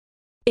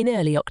In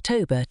early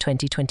October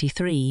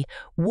 2023,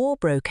 war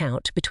broke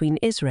out between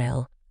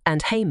Israel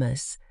and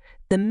Hamas,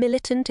 the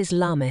militant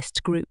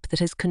Islamist group that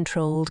has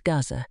controlled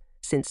Gaza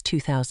since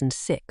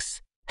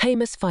 2006.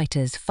 Hamas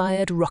fighters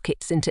fired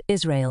rockets into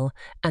Israel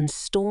and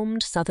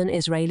stormed southern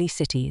Israeli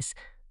cities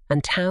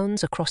and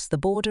towns across the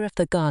border of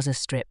the Gaza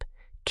Strip,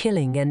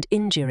 killing and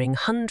injuring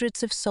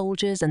hundreds of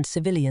soldiers and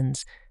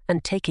civilians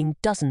and taking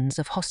dozens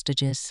of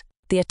hostages.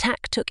 The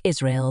attack took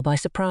Israel by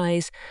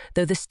surprise,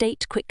 though the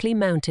state quickly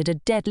mounted a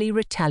deadly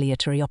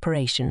retaliatory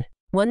operation.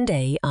 One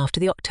day after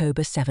the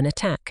October 7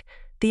 attack,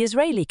 the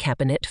Israeli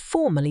cabinet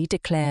formally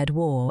declared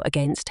war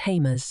against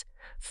Hamas,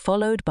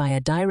 followed by a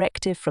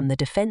directive from the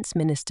defense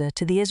minister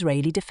to the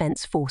Israeli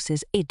Defense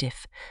Forces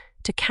IDF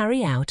to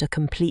carry out a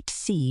complete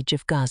siege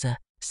of Gaza.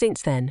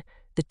 Since then,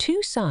 the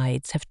two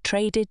sides have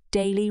traded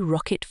daily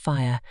rocket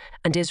fire,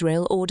 and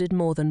Israel ordered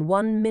more than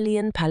 1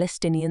 million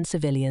Palestinian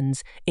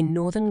civilians in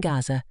northern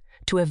Gaza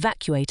to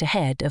evacuate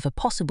ahead of a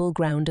possible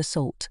ground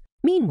assault.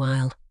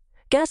 Meanwhile,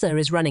 Gaza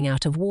is running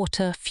out of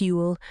water,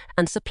 fuel,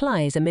 and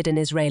supplies amid an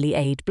Israeli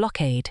aid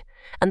blockade,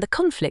 and the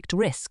conflict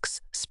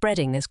risks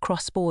spreading as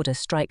cross-border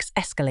strikes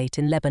escalate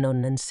in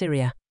Lebanon and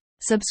Syria.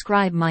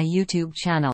 Subscribe my YouTube channel.